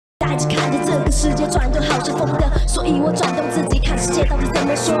直看着这个世界转动，好像疯的，所以我转动自己，看世界到底怎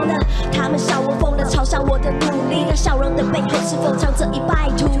么说呢？他们笑我疯了，嘲笑我的努力，那笑容的背后是否藏着一败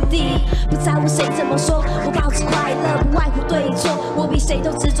涂地？不在乎谁怎么说，我保持快乐，不外乎对错，我比谁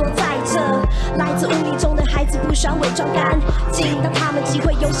都执着在这。来自雾里中的孩子不需要伪装干净，当他们集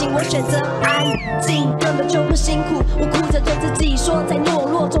会游行，我选择安静，根本就不辛苦。我哭着对自己说，在懦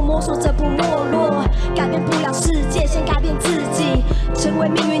弱中摸索着不懦弱，改变不了世界，先改变自己，成为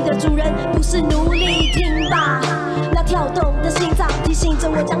命运的主人，不是奴隶。听吧，那跳动的心脏提醒着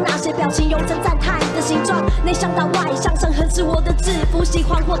我，将那些表情用成赞叹的形状，内向到外向，伤痕是我的制服，喜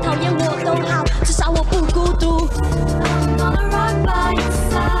欢或讨厌我都好，至少我不孤独。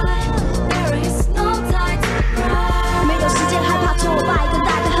没有时间害怕挫败，等待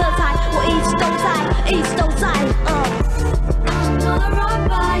的喝彩，我一直都在，一直都在。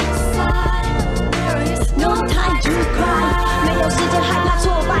No time to cry， 没有时间害怕挫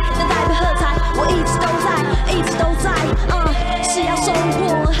败，等待的喝彩，我一直都在，一直都在。是要收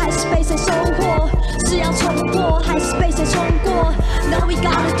获还是被谁收获？是要冲破还是被谁冲过 ？Now we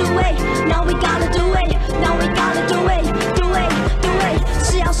gotta do it， Now we gotta do it， Now we gotta do it，do it，do it。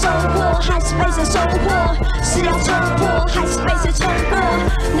是要收获还是被谁收获？是要冲破还是被谁冲过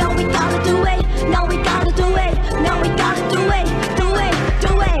 ？Now we gotta do it，Now we gotta do it，Now we gotta do it，do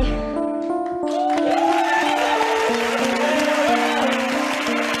it，do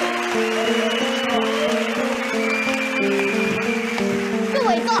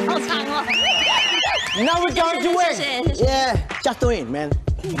we gonna do it. Yeah, just do it, man.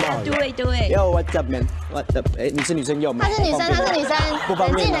 Do it, do it. Yo, what's up, man? What's up? 哎，你是女生有吗？她是女生，她是女生。不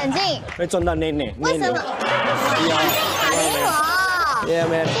方便。冷静。会撞到内内。为什么？没有。Yeah,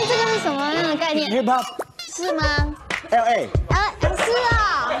 man. 这个是什么样的概念 ？Hip hop 是吗 ？LA。是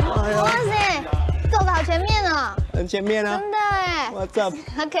啊。哇塞，走得好前面哦。很前面啊。真的哎。What's up?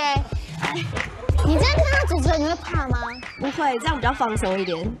 OK。你这样看到主持人，你会怕吗？不会，这样比较放松一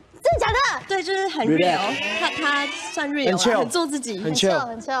点。真的假的？对，就是很 real， 他算 real， 很做自己，很 chill，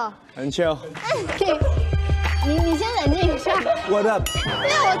 很 chill， 很 chill。你先冷静一下。What up？ 因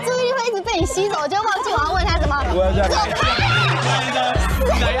为我注意力会一直被你吸走，我就忘记我要问他什么。What up？ 走开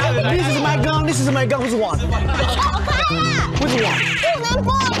啊 ！This is my gun. This is my gun. Who's one？ 走开啊！为什么？不能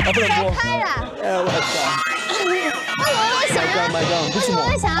播，不能播。开啦！我操！为什么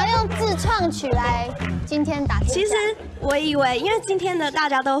会想要用自创曲来今天打天下？其实我以为，因为今天的大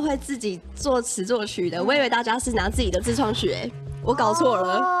家都会自己作词作曲的，我以为大家是拿自己的自创曲，我搞错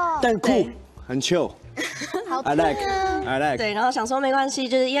了。但酷，很 chill。I like，I like。对，然后想说没关系，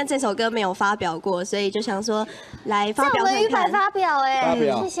就是因为这首歌没有发表过，所以就想说来发表看看。在我们100发表哎，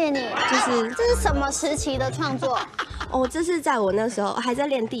谢谢你。就是这是什么时期的创作？哦，这是在我那时候还在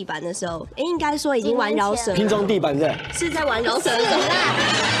练地板的时候，应该说已经玩饶舌。拼装地板是在玩饶舌的时候。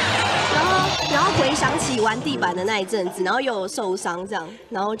然后回想起玩地板的那一阵子，然后又有受伤这样，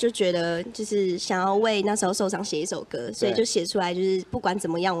然后就觉得就是想要为那时候受伤写一首歌，所以就写出来，就是不管怎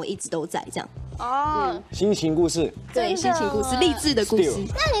么样，我一直都在这样。哦，心情故事，对，心情故事，励志的故事。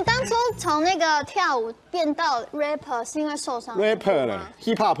那你当初从那个跳舞变到 rapper 是因为受伤 ？rapper 了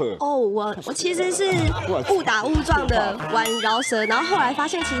 ，hip hop。哦，我其实是误打误撞的玩饶舌，然后后来发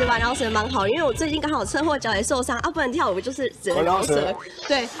现其实玩饶舌蛮好，因为我最近刚好车祸脚也受伤啊，不能跳舞就是只能饶舌。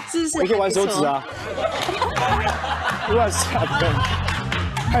对，是不是？你可以玩手指啊。哇塞，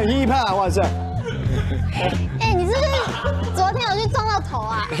很 hip hop， 哇塞。哎，你是不是昨天有去撞到头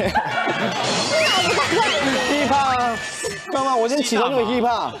啊？hip hop， 干嘛？我今天起床就很 hip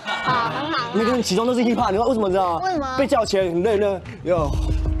hop。好，很好。每个人起床都是 hip hop， 你知道为什么？知道吗？为什么？被叫起来很累呢。哟，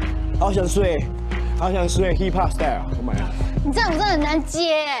好想睡，好想睡 hip hop style。Oh my god！ 你这样真的很难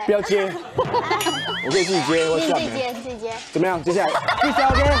接哎。不要接，我可以自己接。你自己接，自己接。怎么样？接下来第三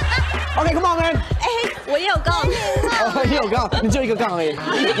OK，come on man。哎，我也有杠。你有杠，你只有一个杠而已。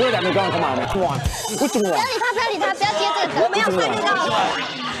我有2个杠，come on man。哇，为什么？不要理他，不要理他，不要接这个。我没有3个杠。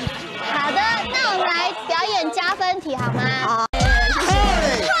好的，那我们来表演加分题好吗？好。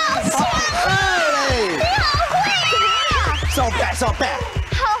So bad, so bad。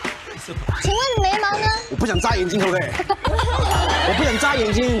好，请问眉毛呢？我不想眨眼睛，可不可以？我不想眨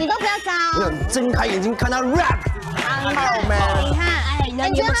眼睛。你都不要眨哦。我想睁开眼睛看他 rap。好，你看，哎，你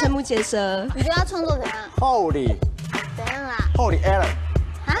有没有瞠目结舌？你觉得他创作怎样 ？Holy。怎样啦 ？Holy Alan。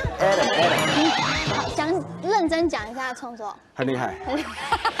啊 ？Alan。好，认真讲一下创作。很厉害。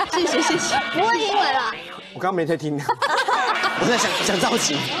谢谢谢谢。不会英文了。我刚刚没在听，我在想造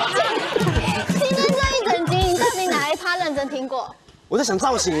型。今天这一整集，你到底哪一趴认真听过？我在想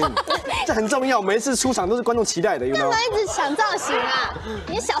造型，这很重要。每一次出场都是观众期待的，有没有？干嘛一直想造型啊？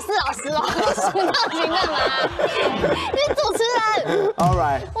你小思老师哦，你想造型干嘛？你主持人。All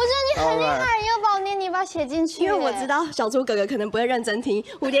right。我觉得你很厉害，你又把我捏泥巴写进去。因为我知道小猪哥哥可能不会认真听，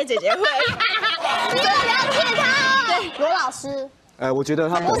蝴蝶姐姐会。你有了解他哦。对，罗老师。我觉得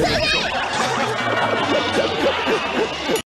他们。不是你。